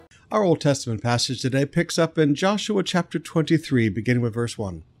Our Old Testament passage today picks up in Joshua chapter 23, beginning with verse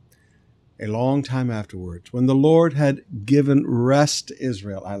 1. A long time afterwards, when the Lord had given rest to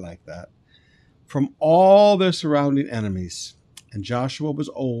Israel, I like that, from all their surrounding enemies, and Joshua was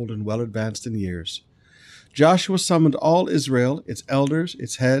old and well advanced in years, Joshua summoned all Israel, its elders,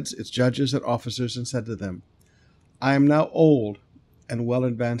 its heads, its judges, and officers, and said to them, I am now old and well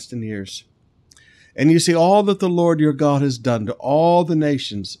advanced in years. And you see all that the Lord your God has done to all the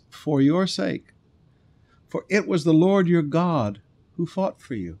nations for your sake. For it was the Lord your God who fought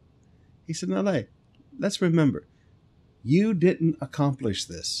for you. He said, now let's remember, you didn't accomplish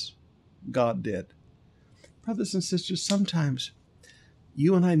this. God did. Brothers and sisters, sometimes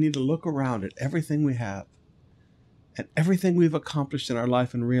you and I need to look around at everything we have and everything we've accomplished in our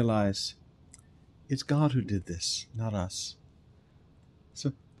life and realize it's God who did this, not us.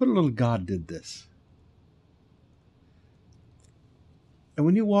 So put a little God did this. And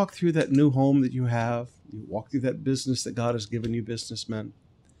when you walk through that new home that you have, you walk through that business that God has given you, businessmen,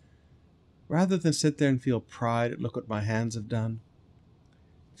 rather than sit there and feel pride at look what my hands have done,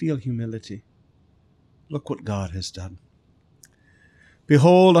 feel humility. Look what God has done.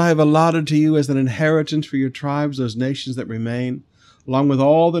 Behold, I have allotted to you as an inheritance for your tribes those nations that remain, along with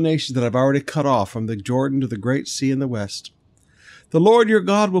all the nations that I've already cut off from the Jordan to the great sea in the west. The Lord your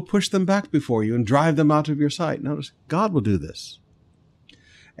God will push them back before you and drive them out of your sight. Notice, God will do this.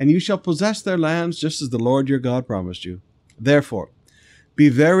 And you shall possess their lands just as the Lord your God promised you. Therefore, be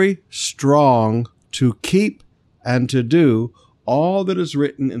very strong to keep and to do all that is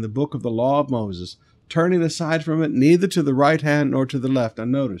written in the book of the law of Moses, turning aside from it neither to the right hand nor to the left. Now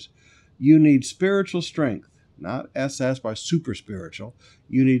notice, you need spiritual strength, not SS by super spiritual.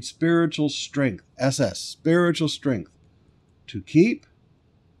 You need spiritual strength, SS, spiritual strength, to keep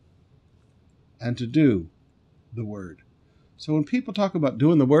and to do the word. So when people talk about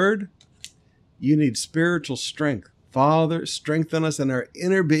doing the word, you need spiritual strength. Father, strengthen us in our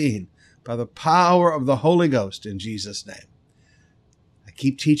inner being by the power of the Holy Ghost in Jesus' name. I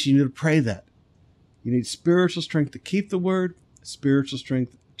keep teaching you to pray that. You need spiritual strength to keep the word, spiritual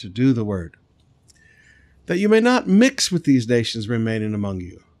strength to do the word. That you may not mix with these nations remaining among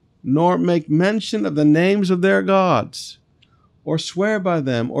you, nor make mention of the names of their gods, or swear by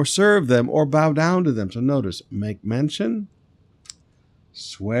them, or serve them, or bow down to them. So notice, make mention,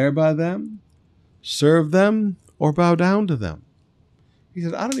 swear by them, serve them, or bow down to them. He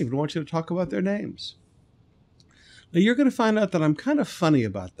said, I don't even want you to talk about their names. Now you're going to find out that I'm kind of funny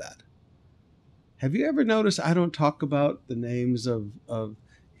about that. Have you ever noticed I don't talk about the names of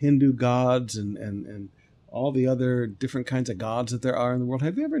Hindu gods and all the other different kinds of gods that there are in the world?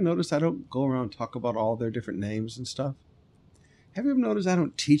 Have you ever noticed I don't go around and talk about all their different names and stuff? Have you ever noticed I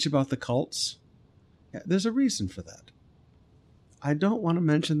don't teach about the cults? Yeah, there's a reason for that. I don't want to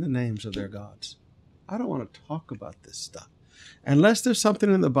mention the names of their gods. I don't want to talk about this stuff. Unless there's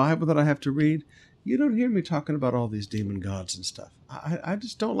something in the Bible that I have to read, you don't hear me talking about all these demon gods and stuff. I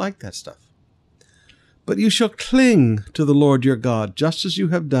just don't like that stuff. But you shall cling to the Lord your God, just as you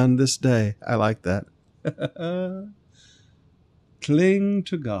have done this day. I like that. Cling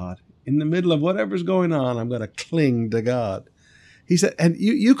to God. In the middle of whatever's going on, I'm going to cling to God. He said, and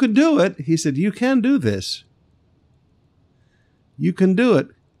you can do it. He said, you can do this. You can do it.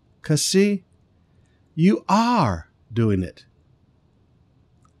 Because see, you are doing it.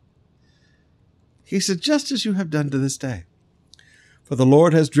 He said, just as you have done to this day. For the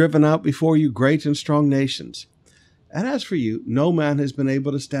Lord has driven out before you great and strong nations. And as for you, no man has been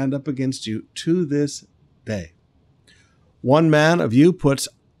able to stand up against you to this day. One man of you puts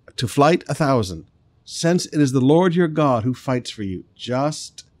to flight 1,000, since it is the Lord your God who fights for you,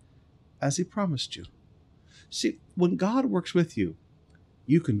 just as he promised you. See, when God works with you,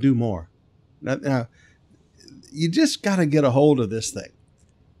 you can do more. Now you just got to get a hold of this thing.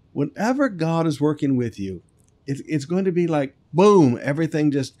 Whenever God is working with you, it's going to be like, boom,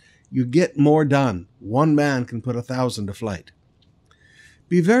 everything just, you get more done. One man can put 1,000 to flight.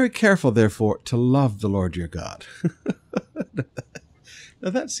 Be very careful, therefore, to love the Lord your God. Now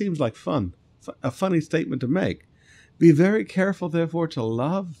that seems like a funny statement to make. Be very careful, therefore, to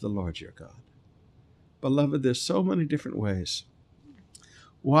love the Lord your God. Beloved, there's so many different ways.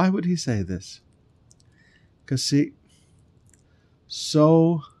 Why would he say this? Because see,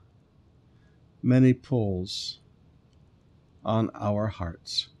 so many pulls on our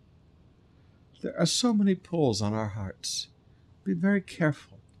hearts. There are so many pulls on our hearts. Be very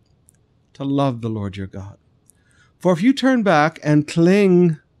careful to love the Lord your God. For if you turn back and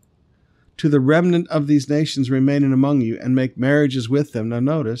cling to the remnant of these nations remaining among you and make marriages with them, now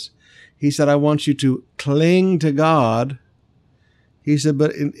notice, he said, I want you to cling to God He said,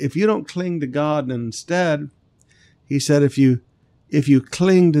 but if you don't cling to God, and instead, he said, if you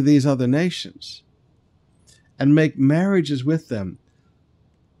cling to these other nations and make marriages with them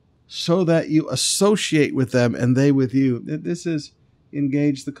so that you associate with them and they with you, this is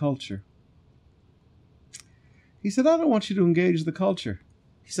engage the culture. He said, I don't want you to engage the culture.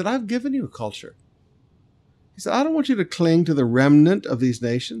 He said, I've given you a culture. He said, I don't want you to cling to the remnant of these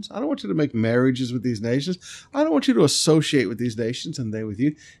nations. I don't want you to make marriages with these nations. I don't want you to associate with these nations and they with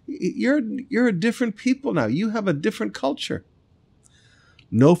you. You're a different people now. You have a different culture.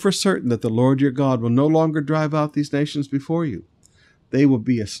 Know for certain that the Lord your God will no longer drive out these nations before you. They will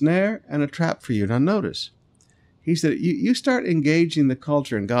be a snare and a trap for you. Now notice, he said, you start engaging the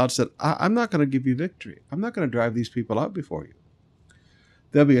culture, and God said, I'm not going to give you victory. I'm not going to drive these people out before you.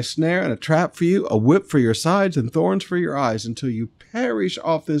 There'll be a snare and a trap for you, a whip for your sides, and thorns for your eyes, until you perish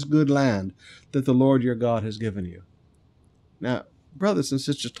off this good land that the Lord your God has given you. Now, brothers and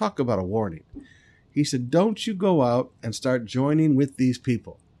sisters, talk about a warning. He said, don't you go out and start joining with these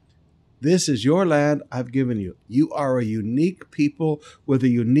people. This is your land I've given you. You are a unique people with a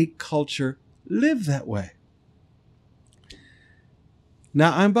unique culture. Live that way.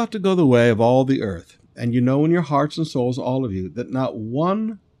 Now, I'm about to go the way of all the earth. And you know in your hearts and souls, all of you, that not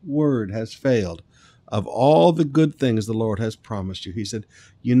one word has failed of all the good things the Lord has promised you. He said,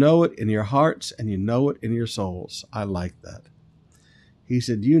 you know it in your hearts and you know it in your souls. I like that. He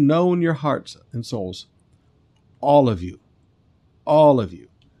said, you know in your hearts and souls, all of you.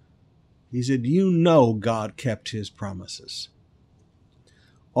 He said, you know God kept his promises.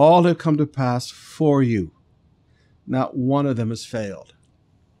 All have come to pass for you. Not one of them has failed.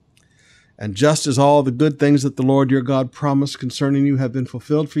 And just as all the good things that the Lord your God promised concerning you have been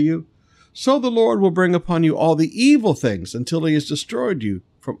fulfilled for you, so the Lord will bring upon you all the evil things until he has destroyed you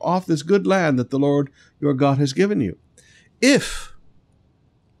from off this good land that the Lord your God has given you. If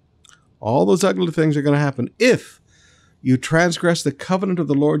all those ugly things are going to happen, if you transgress the covenant of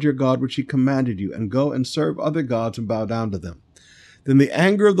the Lord your God, which he commanded you, and go and serve other gods and bow down to them, then the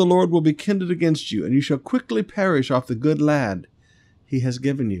anger of the Lord will be kindled against you, and you shall quickly perish off the good land he has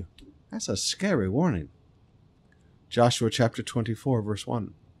given you. That's a scary warning. Joshua chapter 24, verse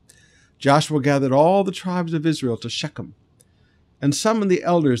 1. Joshua gathered all the tribes of Israel to Shechem, and summoned the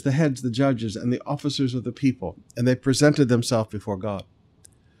elders, the heads, the judges, and the officers of the people, and they presented themselves before God.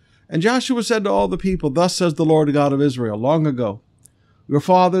 And Joshua said to all the people, thus says the Lord God of Israel, long ago, your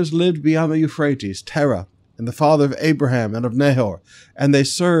fathers lived beyond the Euphrates, Terah, and the father of Abraham and of Nahor, and they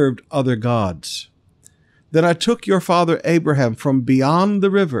served other gods. Then I took your father Abraham from beyond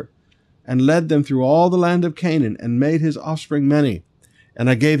the river, and led them through all the land of Canaan, and made his offspring many, and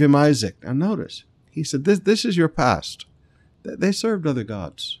I gave him Isaac. Now notice, he said, this is your past. They served other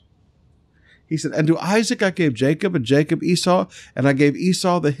gods. He said, and to Isaac I gave Jacob, and Jacob Esau, and I gave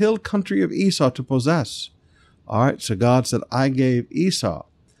Esau the hill country of Esau to possess. All right, so God said, I gave Esau.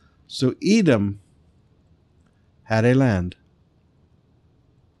 So Edom had a land.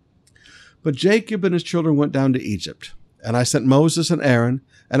 But Jacob and his children went down to Egypt, and I sent Moses and Aaron,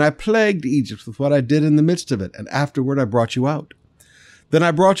 and I plagued Egypt with what I did in the midst of it, and afterward I brought you out. Then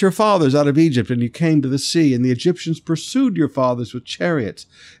I brought your fathers out of Egypt, and you came to the sea, and the Egyptians pursued your fathers with chariots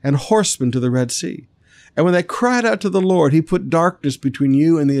and horsemen to the Red Sea. And when they cried out to the Lord, he put darkness between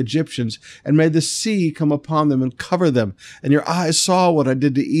you and the Egyptians, and made the sea come upon them and cover them. And your eyes saw what I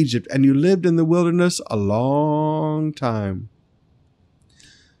did to Egypt, and you lived in the wilderness a long time.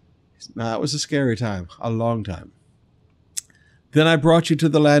 Now, that was a scary time, a long time. Then I brought you to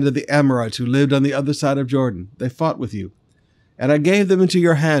the land of the Amorites who lived on the other side of Jordan. They fought with you. And I gave them into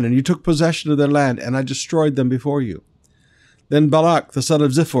your hand, and you took possession of their land, and I destroyed them before you. Then Balak, the son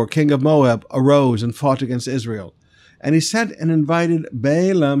of Ziphor, king of Moab, arose and fought against Israel. And he sent and invited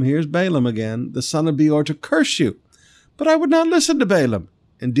Balaam, here's Balaam again, the son of Beor, to curse you. But I would not listen to Balaam.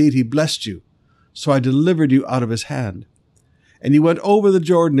 Indeed, he blessed you. So I delivered you out of his hand. And you went over the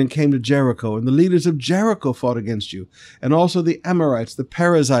Jordan and came to Jericho, and the leaders of Jericho fought against you, and also the Amorites, the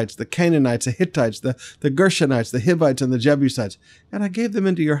Perizzites, the Canaanites, the Hittites, the Gershonites, the Hivites, and the Jebusites, and I gave them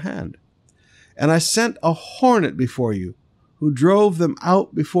into your hand. And I sent a hornet before you, who drove them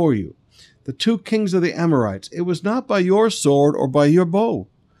out before you, the two kings of the Amorites. It was not by your sword or by your bow.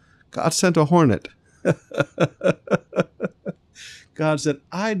 God sent a hornet. God said,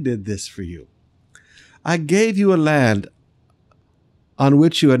 I did this for you. I gave you a land on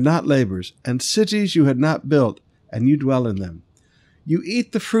which you had not labored, and cities you had not built, and you dwell in them. You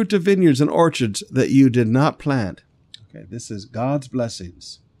eat the fruit of vineyards and orchards that you did not plant. Okay, this is God's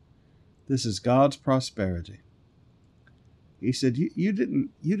blessings. This is God's prosperity. He said, you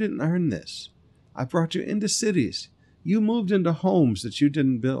didn't earn this. I brought you into cities. You moved into homes that you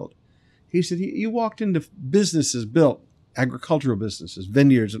didn't build. He said, you walked into businesses built, agricultural businesses,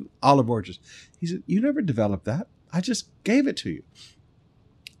 vineyards and olive orchards. He said, you never developed that. I just gave it to you.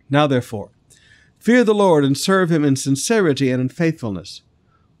 Now, therefore, fear the Lord and serve him in sincerity and in faithfulness.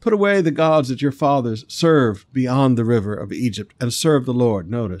 Put away the gods that your fathers served beyond the river of Egypt and serve the Lord.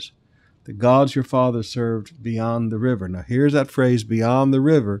 Notice, the gods your fathers served beyond the river. Now, here's that phrase, beyond the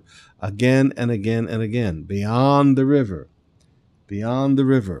river, again and again and again. Beyond the river. Beyond the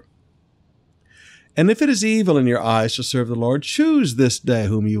river. And if it is evil in your eyes to serve the Lord, choose this day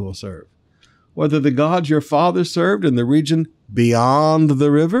whom you will serve, whether the gods your fathers served in the region beyond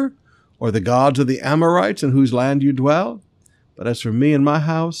the river, or the gods of the Amorites in whose land you dwell. But as for me and my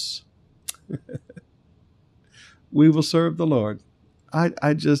house, we will serve the Lord.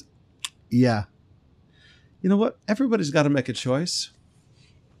 Yeah. You know what? Everybody's got to make a choice.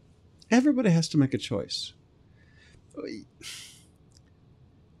 Everybody has to make a choice.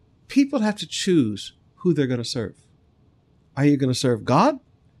 People have to choose who they're going to serve. Are you going to serve God?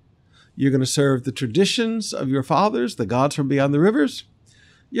 You're going to serve the traditions of your fathers, the gods from beyond the rivers.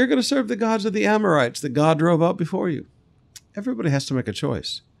 You're going to serve the gods of the Amorites that God drove out before you. Everybody has to make a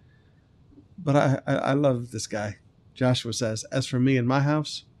choice. But I love this guy. Joshua says, as for me and my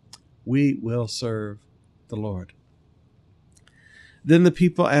house, we will serve the Lord. Then the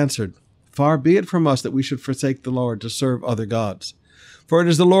people answered, far be it from us that we should forsake the Lord to serve other gods. For it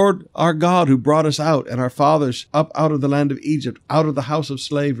is the Lord our God who brought us out and our fathers up out of the land of Egypt, out of the house of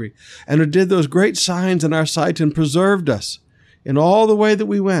slavery, and who did those great signs in our sight and preserved us in all the way that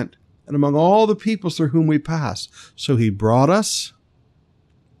we went, and among all the peoples through whom we passed. So he brought us,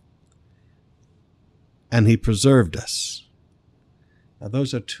 and he preserved us. Now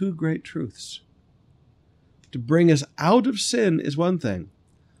those are two great truths. To bring us out of sin is one thing.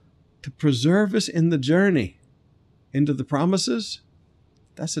 To preserve us in the journey into the promises,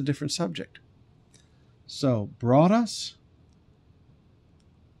 that's a different subject. So, brought us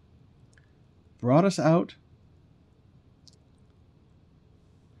out,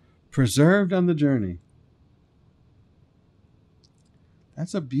 preserved on the journey.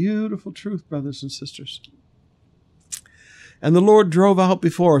 That's a beautiful truth, brothers and sisters. And the Lord drove out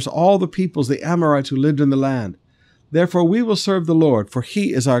before us all the peoples, the Amorites who lived in the land. Therefore we will serve the Lord, for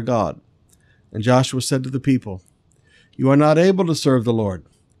he is our God. And Joshua said to the people, you are not able to serve the Lord,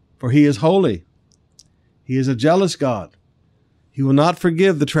 for he is holy. He is a jealous God. He will not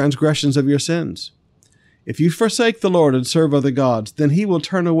forgive the transgressions of your sins. If you forsake the Lord and serve other gods, then he will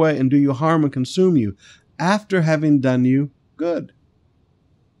turn away and do you harm and consume you after having done you good.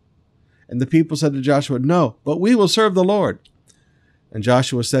 And the people said to Joshua, no, but we will serve the Lord. And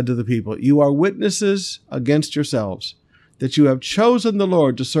Joshua said to the people, you are witnesses against yourselves that you have chosen the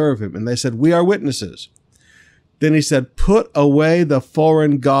Lord to serve him. And they said, we are witnesses. Then he said, put away the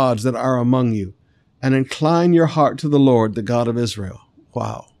foreign gods that are among you and incline your heart to the Lord, the God of Israel.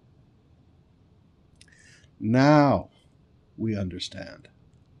 Wow. Now we understand.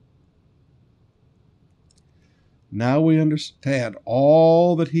 Now we understand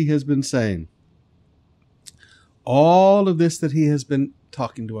all that he has been saying. All of this that he has been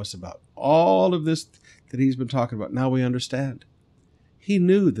talking to us about. All of this that he's been talking about. Now we understand. He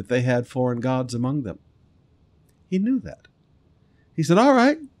knew that they had foreign gods among them. He knew that. He said, all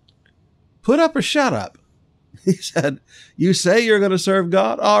right, put up or shut up. He said, you say you're going to serve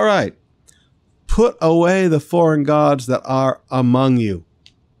God? All right. Put away the foreign gods that are among you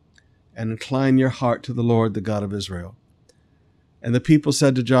and incline your heart to the Lord, the God of Israel. And the people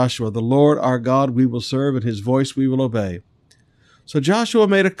said to Joshua, the Lord our God we will serve, and his voice we will obey. So Joshua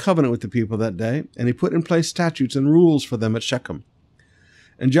made a covenant with the people that day, and he put in place statutes and rules for them at Shechem.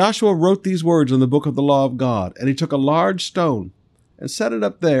 And Joshua wrote these words in the book of the law of God, and he took a large stone and set it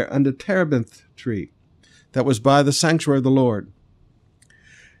up there under terebinth tree that was by the sanctuary of the Lord.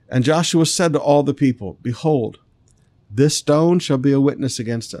 And Joshua said to all the people, behold, this stone shall be a witness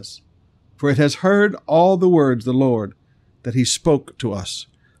against us, for it has heard all the words of the Lord that he spoke to us.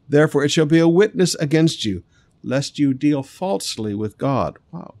 Therefore it shall be a witness against you, lest you deal falsely with God.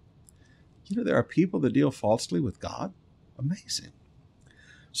 Wow. You know, there are people that deal falsely with God. Amazing.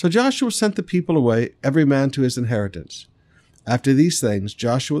 So Joshua sent the people away, every man to his inheritance. After these things,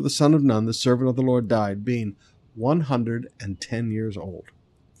 Joshua the son of Nun, the servant of the Lord, died, being 110 years old.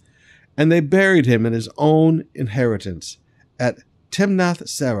 And they buried him in his own inheritance at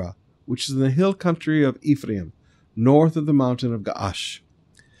Timnath-Serah, which is in the hill country of Ephraim, north of the mountain of Gaash.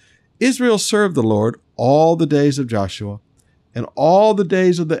 Israel served the Lord all the days of Joshua, and all the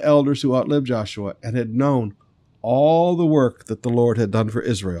days of the elders who outlived Joshua, and had known all the work that the Lord had done for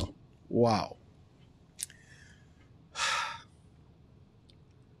Israel. Wow.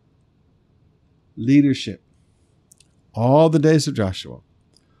 leadership. All the days of Joshua,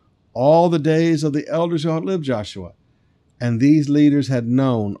 all the days of the elders who outlived Joshua, and these leaders had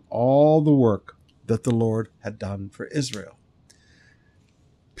known all the work that the Lord had done for Israel.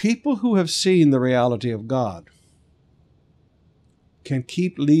 People who have seen the reality of God can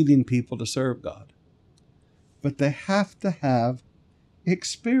keep leading people to serve God, but they have to have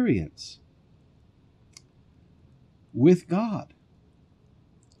experience with God.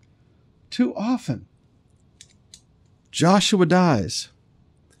 Too often, Joshua dies,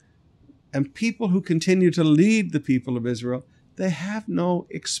 and people who continue to lead the people of Israel, they have no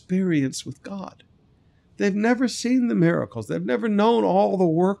experience with God. They've never seen the miracles. They've never known all the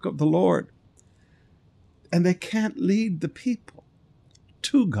work of the Lord. And they can't lead the people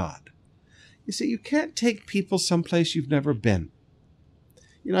to God. You see, you can't take people someplace you've never been.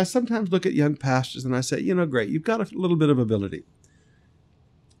 You know, I sometimes look at young pastors and I say, you know, great, you've got a little bit of ability,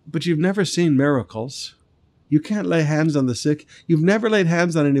 but you've never seen miracles. You can't lay hands on the sick. You've never laid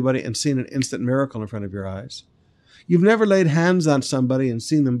hands on anybody and seen an instant miracle in front of your eyes. You've never laid hands on somebody and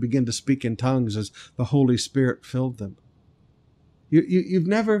seen them begin to speak in tongues as the Holy Spirit filled them. You've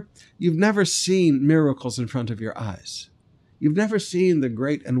never seen miracles in front of your eyes. You've never seen the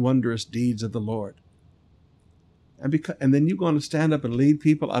great and wondrous deeds of the Lord. And then you're going to stand up and lead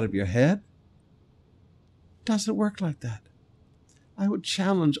people out of your head? It doesn't work like that. I would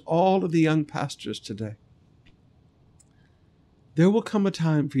challenge all of the young pastors today. There will come a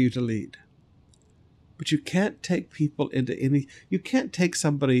time for you to lead. But you can't take people into you can't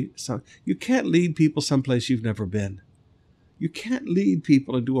lead people someplace you've never been. You can't lead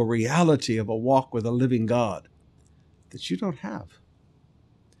people into a reality of a walk with a living God that you don't have.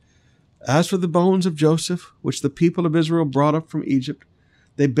 As for the bones of Joseph, which the people of Israel brought up from Egypt,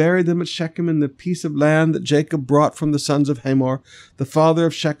 they buried them at Shechem in the piece of land that Jacob brought from the sons of Hamor, the father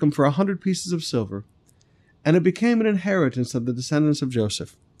of Shechem, for 100 pieces of silver. And it became an inheritance of the descendants of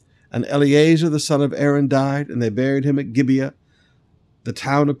Joseph. And Eleazar the son of Aaron died, and they buried him at Gibeah, the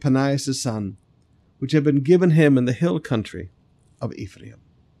town of Penias' son, which had been given him in the hill country of Ephraim.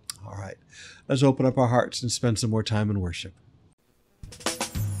 All right, let's open up our hearts and spend some more time in worship.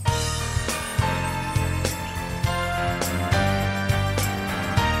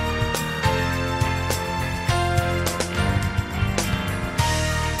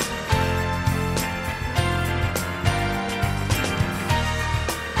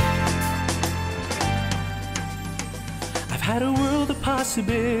 Had a world of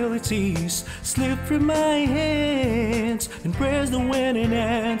possibilities slip from my hands, and prayers that went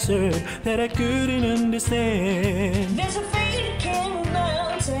unanswered that I couldn't understand. There's a fate that can move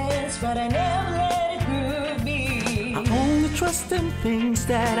mountains, but I never let it move me. I only trust in things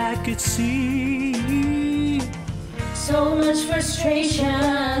that I could see. So much frustration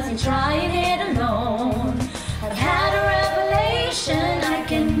in trying it alone. I've had a revelation, I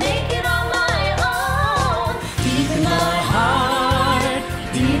can make it on my own. Deep in my heart,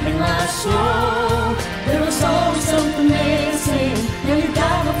 deep in my soul, there was always something missing. Now you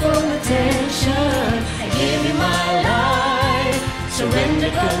got my full attention. I give you my life, surrender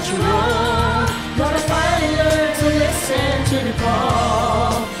control. Lord, I finally learned to listen to the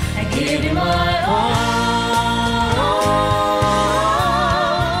call. I give you my all.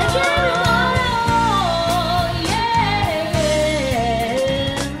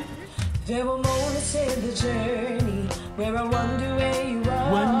 Where I wonder where you are,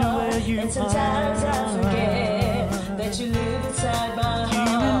 and sometimes I forget that you live inside my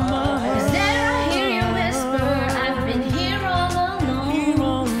heart. 'Cause there I hear you whisper, I've been here all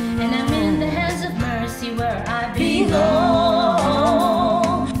alone, and I'm in the hands of mercy where I belong.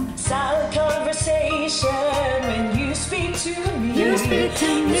 Silent conversation when you speak to me, you speak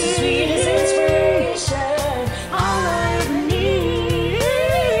to me. It's sweet as inspiration, all I ever need.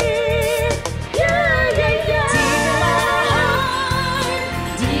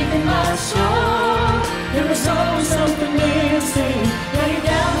 There was always something missing. Now you're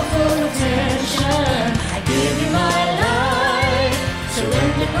down with full attention. I give you my life,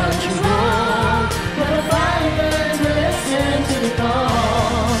 surrender control. But I finally learned to listen to the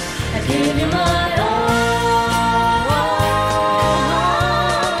call. I give you my all.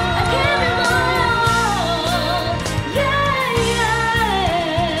 I give you my all. Yeah,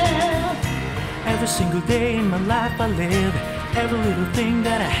 yeah. Every single day in my life I live, every little thing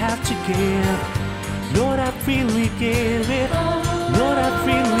that I have to give, Lord, I freely give it. Lord, I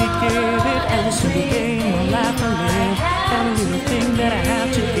freely give it. Every single day in my life I live, every little thing that I have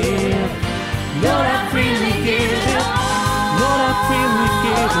to give, Lord, I freely give it. Lord, I freely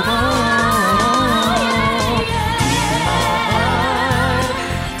give it all. Deep in my heart,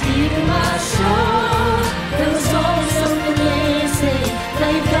 deep in my soul.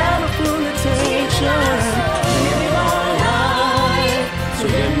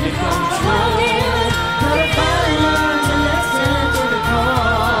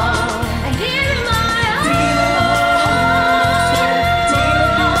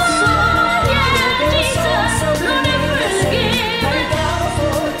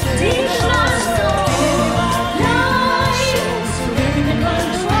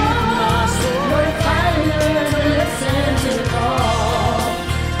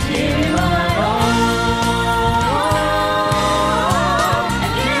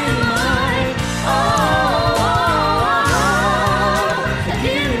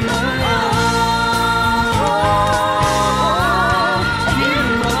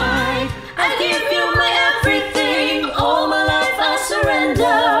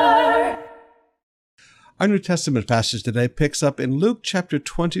 Our New Testament passage today picks up in Luke chapter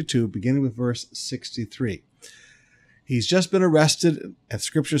 22, beginning with verse 63. He's just been arrested, and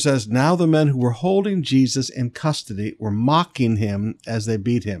Scripture says, now the men who were holding Jesus in custody were mocking him as they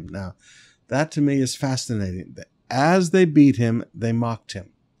beat him. Now, that to me is fascinating. As they beat him, they mocked him.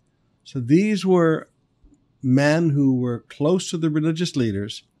 So these were men who were close to the religious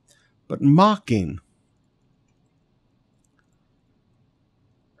leaders, but mocking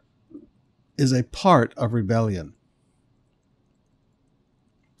is a part of rebellion.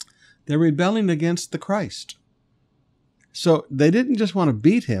 They're rebelling against the Christ. So they didn't just want to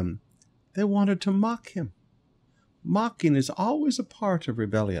beat him, they wanted to mock him. Mocking is always a part of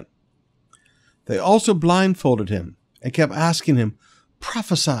rebellion. They also blindfolded him and kept asking him,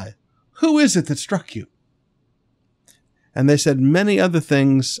 prophesy, who is it that struck you? And they said many other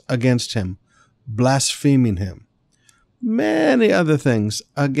things against him, blaspheming him. Many other things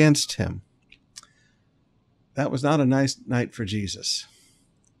against him. That was not a nice night for Jesus.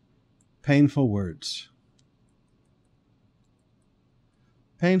 Painful words.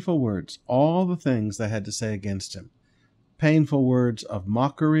 Painful words. All the things they had to say against him. Painful words of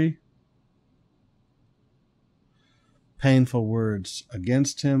mockery. Painful words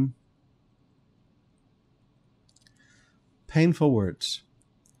against him. Painful words.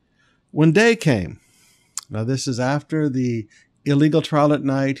 When day came, now this is after the illegal trial at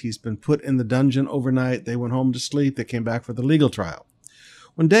night. He's been put in the dungeon overnight. They went home to sleep. They came back for the legal trial.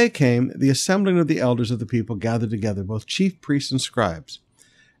 When day came, the assembling of the elders of the people gathered together, both chief priests and scribes,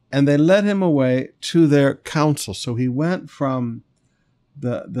 and they led him away to their council. So he went from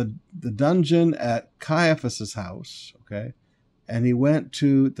the dungeon at Caiaphas's house, okay, and he went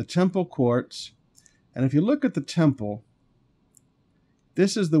to the temple courts. And if you look at the temple,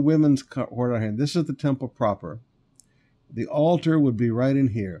 this is the women's court right here. This is the temple proper. The altar would be right in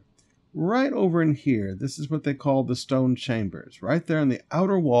here. Right over in here, this is what they call the stone chambers. Right there on the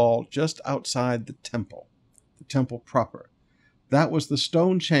outer wall, just outside the temple proper. That was the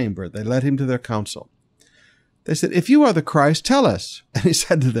stone chamber. They led him to their council. They said, if you are the Christ, tell us. And he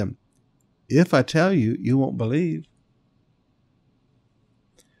said to them, if I tell you, you won't believe.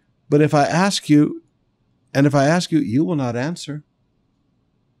 But if I ask you, you will not answer.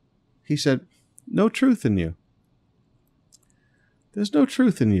 He said, no truth in you. There's no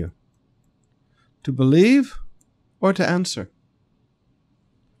truth in you. To believe or to answer.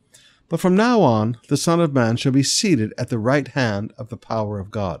 But from now on, the Son of Man shall be seated at the right hand of the power of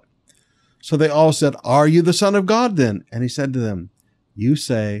God. So they all said, are you the Son of God then? And he said to them, you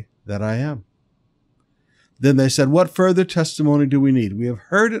say that I am. Then they said, what further testimony do we need? We have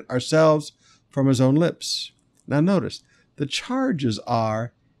heard it ourselves from his own lips. Now notice, the charges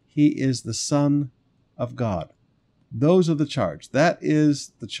are, he is the Son of God. Those are the charge. That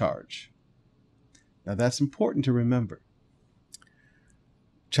is the charge. Now that's important to remember.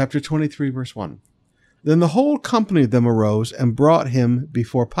 Chapter 23, verse 1. Then the whole company of them arose and brought him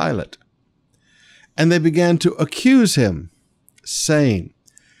before Pilate. And they began to accuse him, saying,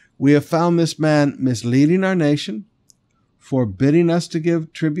 we have found this man misleading our nation, forbidding us to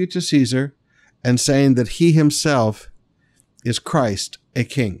give tribute to Caesar, and saying that he himself is Christ, a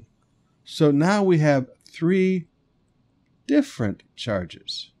king. So now we have 3 different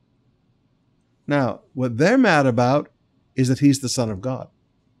charges. Now, what they're mad about is that he's the Son of God.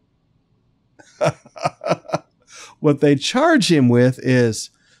 What they charge him with is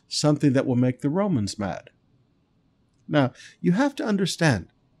something that will make the Romans mad. Now, you have to understand,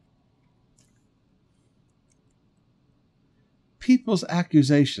 people's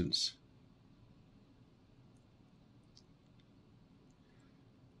accusations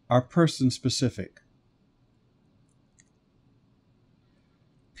are person-specific.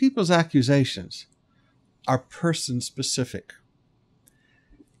 People's accusations are person-specific.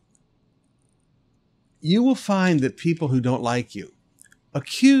 You will find that people who don't like you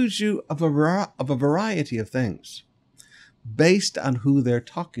accuse you of a variety of things based on who they're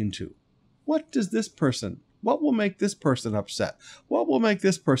talking to. What will make this person upset? What will make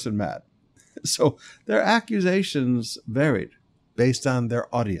this person mad? So their accusations varied based on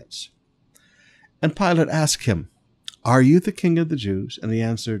their audience. And Pilate asked him, are you the king of the Jews? And he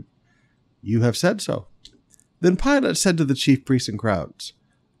answered, you have said so. Then Pilate said to the chief priests and crowds,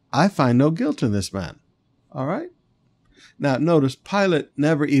 I find no guilt in this man. All right? Now, notice, Pilate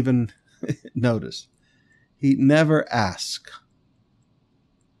never even, he never asked,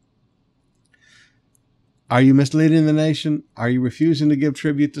 are you misleading the nation? Are you refusing to give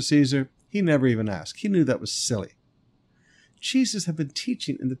tribute to Caesar? He never even asked. He knew that was silly. Jesus had been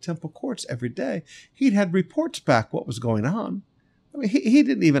teaching in the temple courts every day. He'd had reports back what was going on. I mean, he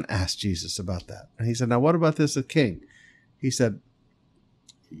didn't even ask Jesus about that. And he said, now what about this, a king? He said,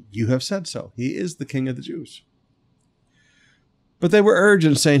 you have said so. He is the King of the Jews. But they were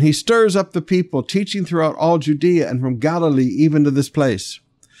urgent, saying, he stirs up the people, teaching throughout all Judea and from Galilee even to this place.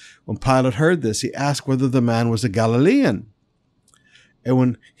 When Pilate heard this, he asked whether the man was a Galilean. And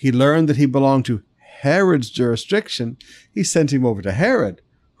when he learned that he belonged to Herod's jurisdiction, he sent him over to Herod,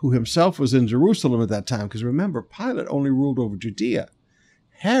 who himself was in Jerusalem at that time. Because remember, Pilate only ruled over Judea.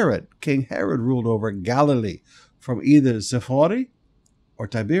 King Herod ruled over Galilee, from either Zephori or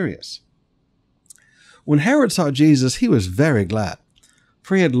Tiberias. When Herod saw Jesus, he was very glad,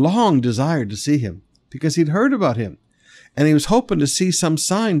 for he had long desired to see him, because he'd heard about him, and he was hoping to see some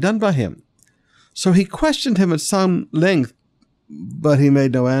sign done by him. So he questioned him at some length, but he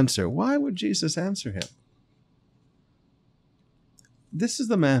made no answer. Why would Jesus answer him? This is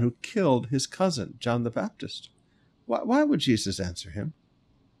the man who killed his cousin, John the Baptist. Why would Jesus answer him?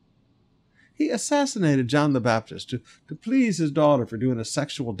 He assassinated John the Baptist to please his daughter for doing a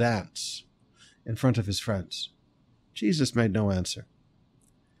sexual dance in front of his friends. Jesus made no answer.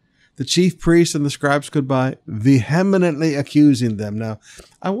 The chief priests and the scribes stood by, vehemently accusing them. Now,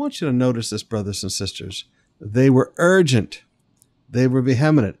 I want you to notice this, brothers and sisters. They were urgent. They were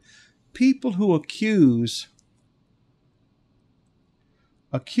vehement. People who accusers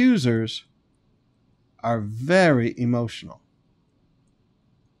are very emotional.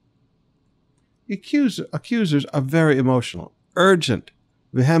 Accusers are very emotional, urgent,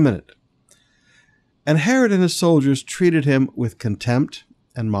 vehement. And Herod and his soldiers treated him with contempt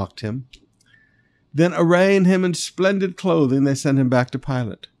and mocked him. Then, arraying him in splendid clothing, they sent him back to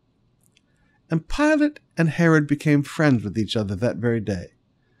Pilate. And Pilate and Herod became friends with each other that very day.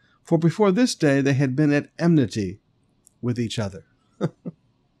 For before this day they had been at enmity with each other.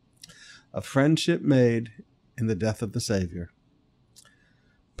 A friendship made in the death of the Savior.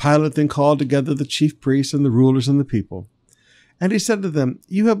 Pilate then called together the chief priests and the rulers and the people. And he said to them,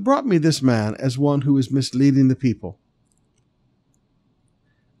 you have brought me this man as one who is misleading the people.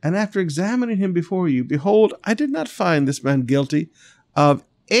 And after examining him before you, behold, I did not find this man guilty of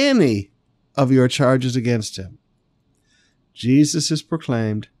any of your charges against him. Jesus is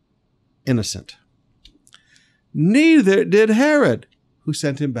proclaimed innocent. Neither did Herod, who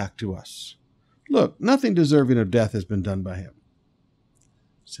sent him back to us. Look, nothing deserving of death has been done by him.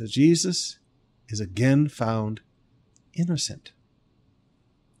 So Jesus is again found innocent.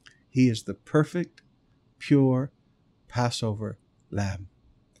 He is the perfect, pure Passover lamb,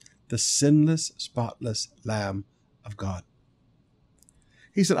 the sinless, spotless Lamb of God.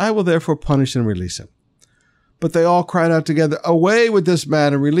 He said, I will therefore punish and release him. But they all cried out together, away with this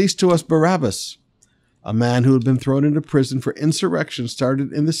man and release to us Barabbas, a man who had been thrown into prison for insurrection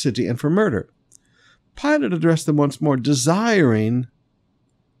started in the city and for murder. Pilate addressed them once more, desiring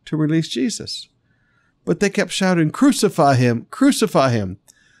to release Jesus. But they kept shouting, crucify him, crucify him.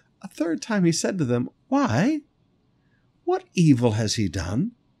 A third time he said to them, why? What evil has he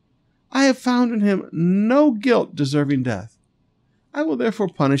done? I have found in him no guilt deserving death. I will therefore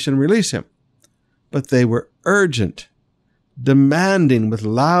punish and release him. But they were urgent, demanding with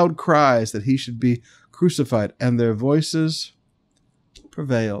loud cries that he should be crucified, and their voices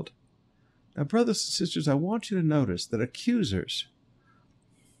prevailed. Now, brothers and sisters, I want you to notice that accusers,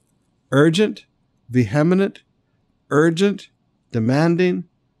 urgent, vehement, urgent, demanding,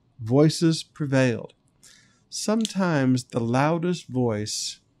 voices prevailed. Sometimes the loudest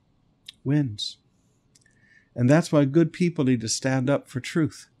voice wins. And that's why good people need to stand up for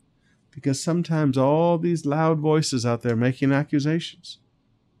truth. Because sometimes all these loud voices out there making accusations,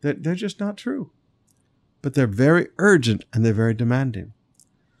 they're just not true. But they're very urgent and they're very demanding.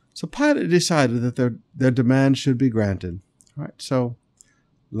 So Pilate decided that their demand should be granted. All right, so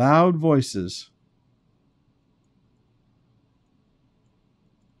loud voices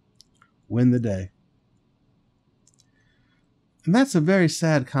win the day. And that's a very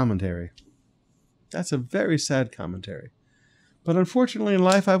sad commentary. That's a very sad commentary. But unfortunately in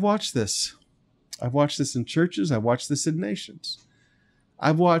life, I've watched this. I've watched this in churches. I've watched this in nations.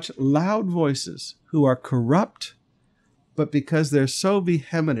 I've watched loud voices who are corrupt, but because they're so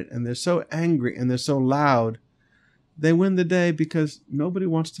vehement and they're so angry and they're so loud, they win the day because nobody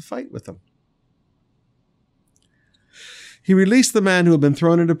wants to fight with them. He released the man who had been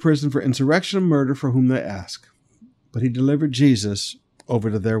thrown into prison for insurrection and murder for whom they asked. But he delivered Jesus over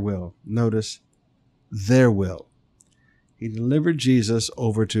to their will. Notice, their will. He delivered Jesus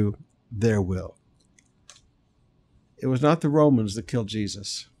over to their will. It was not the Romans that killed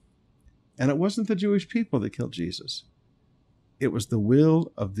Jesus. And it wasn't the Jewish people that killed Jesus. It was the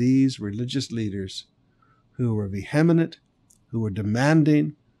will of these religious leaders who were vehement, who were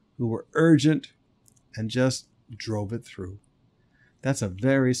demanding, who were urgent, and just drove it through. That's a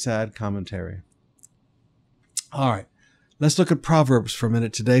very sad commentary. All right, let's look at Proverbs for a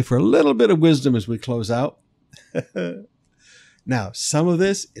minute today for a little bit of wisdom as we close out. Now, some of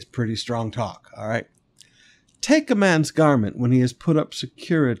this is pretty strong talk, all right? Take a man's garment when he has put up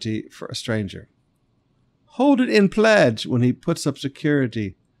security for a stranger. Hold it in pledge when he puts up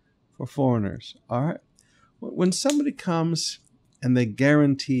security for foreigners, all right? When somebody comes and they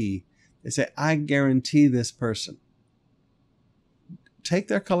say, I guarantee this person, take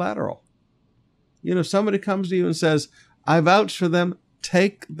their collateral. You know, if somebody comes to you and says, I vouch for them,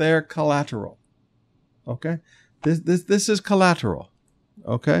 take their collateral, okay? This is collateral,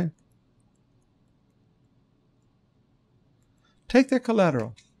 okay? Take their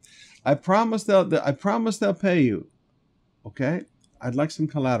collateral. I promise they'll pay you, okay? I'd like some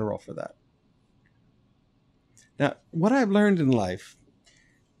collateral for that. Now, what I've learned in life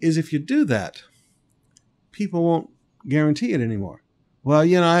is if you do that, people won't guarantee it anymore. Well,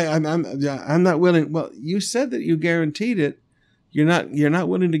 you know, I'm not willing. Well, you said that you guaranteed it. You're not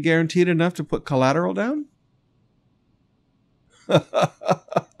willing to guarantee it enough to put collateral down?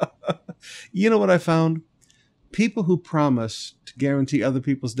 You know what I found? People who promise to guarantee other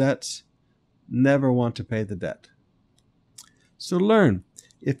people's debts never want to pay the debt. So learn.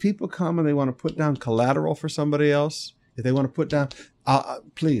 If people come and they want to put down collateral for somebody else, if they want to put down,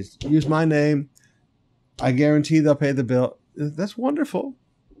 please use my name. I guarantee they'll pay the bill. That's wonderful.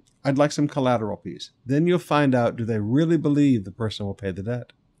 I'd like some collateral piece. Then you'll find out, do they really believe the person will pay the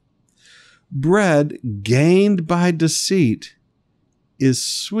debt? Bread gained by deceit is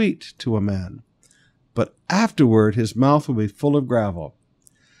sweet to a man, but afterward his mouth will be full of gravel.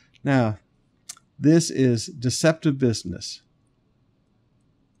 Now, this is deceptive business.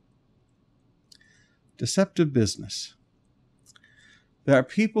 Deceptive business. There are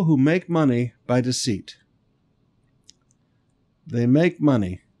people who make money by deceit. They make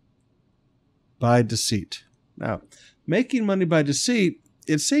money by deceit. Now, making money by deceit,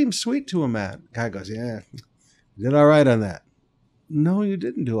 it seems sweet to a man. Guy goes, yeah, you did all right on that. No, you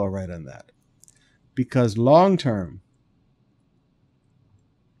didn't do all right on that. Because long term,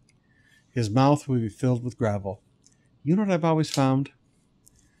 his mouth will be filled with gravel. You know what I've always found?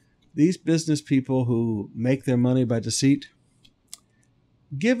 These business people who make their money by deceit,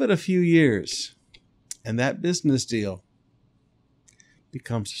 give it a few years, and that business deal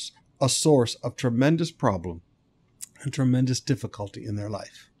becomes a source of tremendous problem and tremendous difficulty in their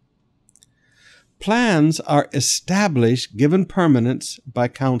life. Plans are established, given permanence by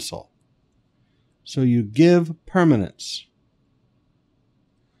counsel. So you give permanence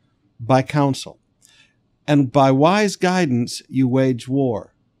by counsel. And by wise guidance, you wage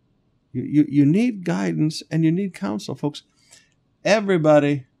war. You need guidance and you need counsel, folks.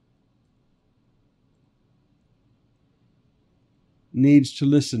 Everybody needs to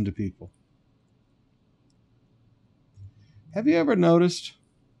listen to people. Have you ever noticed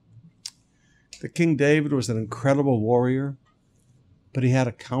that King David was an incredible warrior, but he had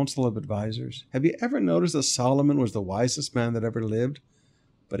a council of advisors? Have you ever noticed that Solomon was the wisest man that ever lived,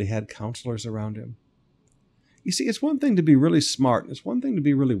 but he had counselors around him? You see, it's one thing to be really smart, and it's one thing to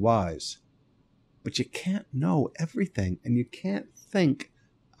be really wise, but you can't know everything, and you can't think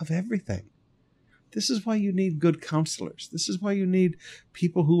of everything. This is why you need good counselors. This is why you need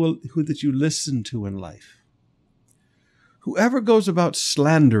people who that you listen to in life. Whoever goes about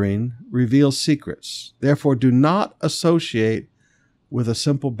slandering reveals secrets. Therefore, do not associate with a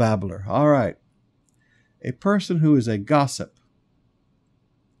simple babbler. All right. A person who is a gossip.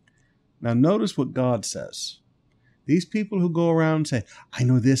 Now, notice what God says. These people who go around and say, I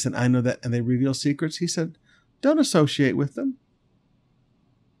know this and I know that, and they reveal secrets, he said, don't associate with them.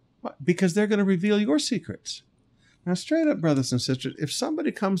 Why? Because they're going to reveal your secrets. Now, straight up, brothers and sisters, if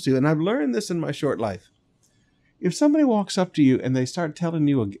somebody comes to you, and I've learned this in my short life, if somebody walks up to you and they start telling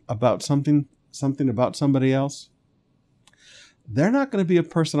you about something about somebody else, they're not going to be a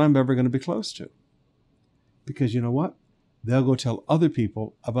person I'm ever going to be close to. Because you know what? They'll go tell other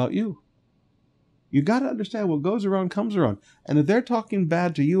people about you. You got to understand what goes around comes around. And if they're talking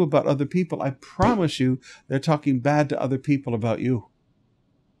bad to you about other people, I promise you they're talking bad to other people about you.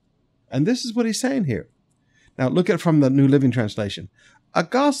 And this is what he's saying here. Now look at it from the New Living Translation. A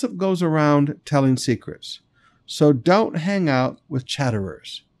gossip goes around telling secrets. So don't hang out with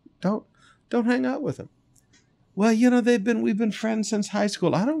chatterers. Don't hang out with them. Well, you know, we've been friends since high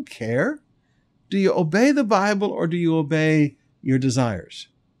school. I don't care. Do you obey the Bible or do you obey your desires?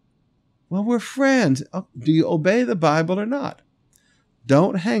 Well, we're friends. Do you obey the Bible or not?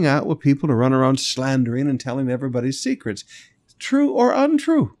 Don't hang out with people who run around slandering and telling everybody's secrets. true or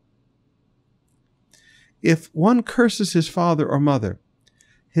untrue. If one curses his father or mother,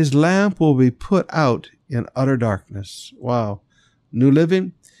 his lamp will be put out in utter darkness. Wow. New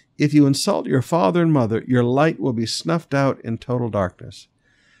Living, if you insult your father and mother, your light will be snuffed out in total darkness.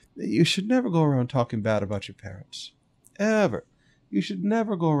 You should never go around talking bad about your parents. Ever. You should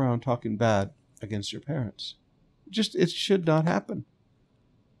never go around talking bad against your parents. It should not happen.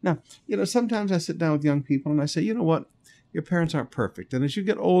 Now, sometimes I sit down with young people and I say, you know what? Your parents aren't perfect. And as you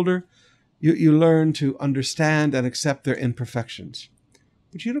get older, you learn to understand and accept their imperfections.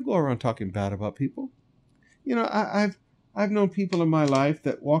 But you don't go around talking bad about people. I've known people in my life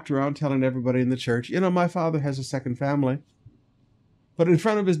that walked around telling everybody in the church, my father has a second family. But in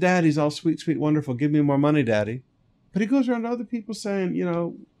front of his dad, he's all sweet, sweet, wonderful. Give me more money, Daddy. But he goes around to other people saying,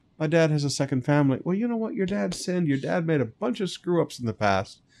 my dad has a second family. Well, you know what? Your dad sinned. Your dad made a bunch of screw-ups in the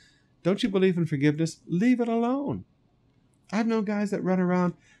past. Don't you believe in forgiveness? Leave it alone. I've known guys that run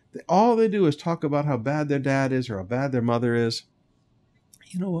around. All they do is talk about how bad their dad is or how bad their mother is.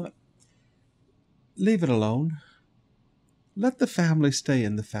 You know what? Leave it alone. Let the family stay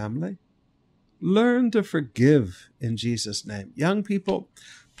in the family. Learn to forgive in Jesus' name. Young people,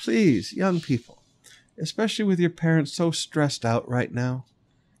 please, young people, especially with your parents so stressed out right now.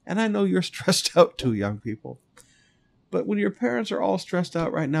 And I know you're stressed out too, young people. But when your parents are all stressed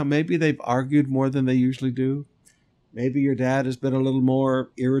out right now, maybe they've argued more than they usually do. Maybe your dad has been a little more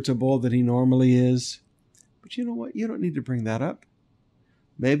irritable than he normally is. But you know what? You don't need to bring that up.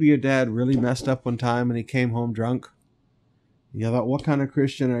 Maybe your dad really messed up one time and he came home drunk. You thought, what kind of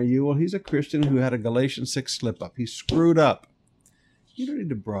Christian are you? Well, he's a Christian who had a Galatians 6 slip-up. He screwed up. You don't need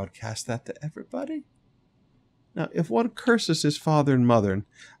to broadcast that to everybody. Now, if one curses his father and mother, and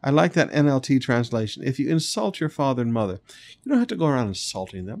I like that NLT translation, if you insult your father and mother, you don't have to go around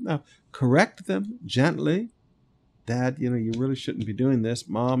insulting them. Now, correct them gently. Dad, you really shouldn't be doing this.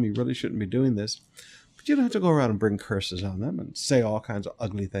 Mom, you really shouldn't be doing this. But you don't have to go around and bring curses on them and say all kinds of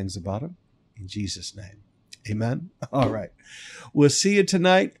ugly things about them. In Jesus' name. Amen. All right. We'll see you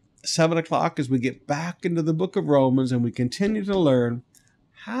tonight, 7 o'clock, as we get back into the book of Romans and we continue to learn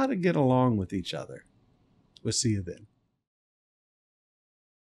how to get along with each other. We'll see you then.